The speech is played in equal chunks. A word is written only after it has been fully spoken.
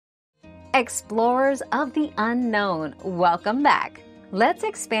Explorers of the unknown, welcome back. Let's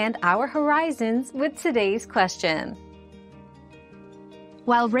expand our horizons with today's question.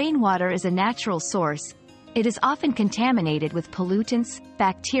 While rainwater is a natural source, it is often contaminated with pollutants,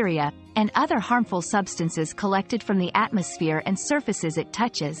 bacteria, and other harmful substances collected from the atmosphere and surfaces it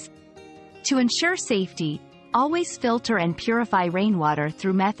touches. To ensure safety, always filter and purify rainwater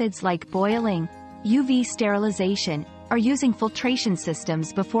through methods like boiling, UV sterilization, or using filtration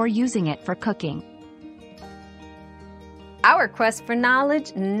systems before using it for cooking. Our quest for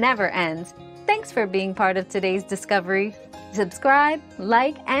knowledge never ends. Thanks for being part of today's discovery. Subscribe,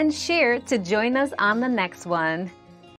 like, and share to join us on the next one.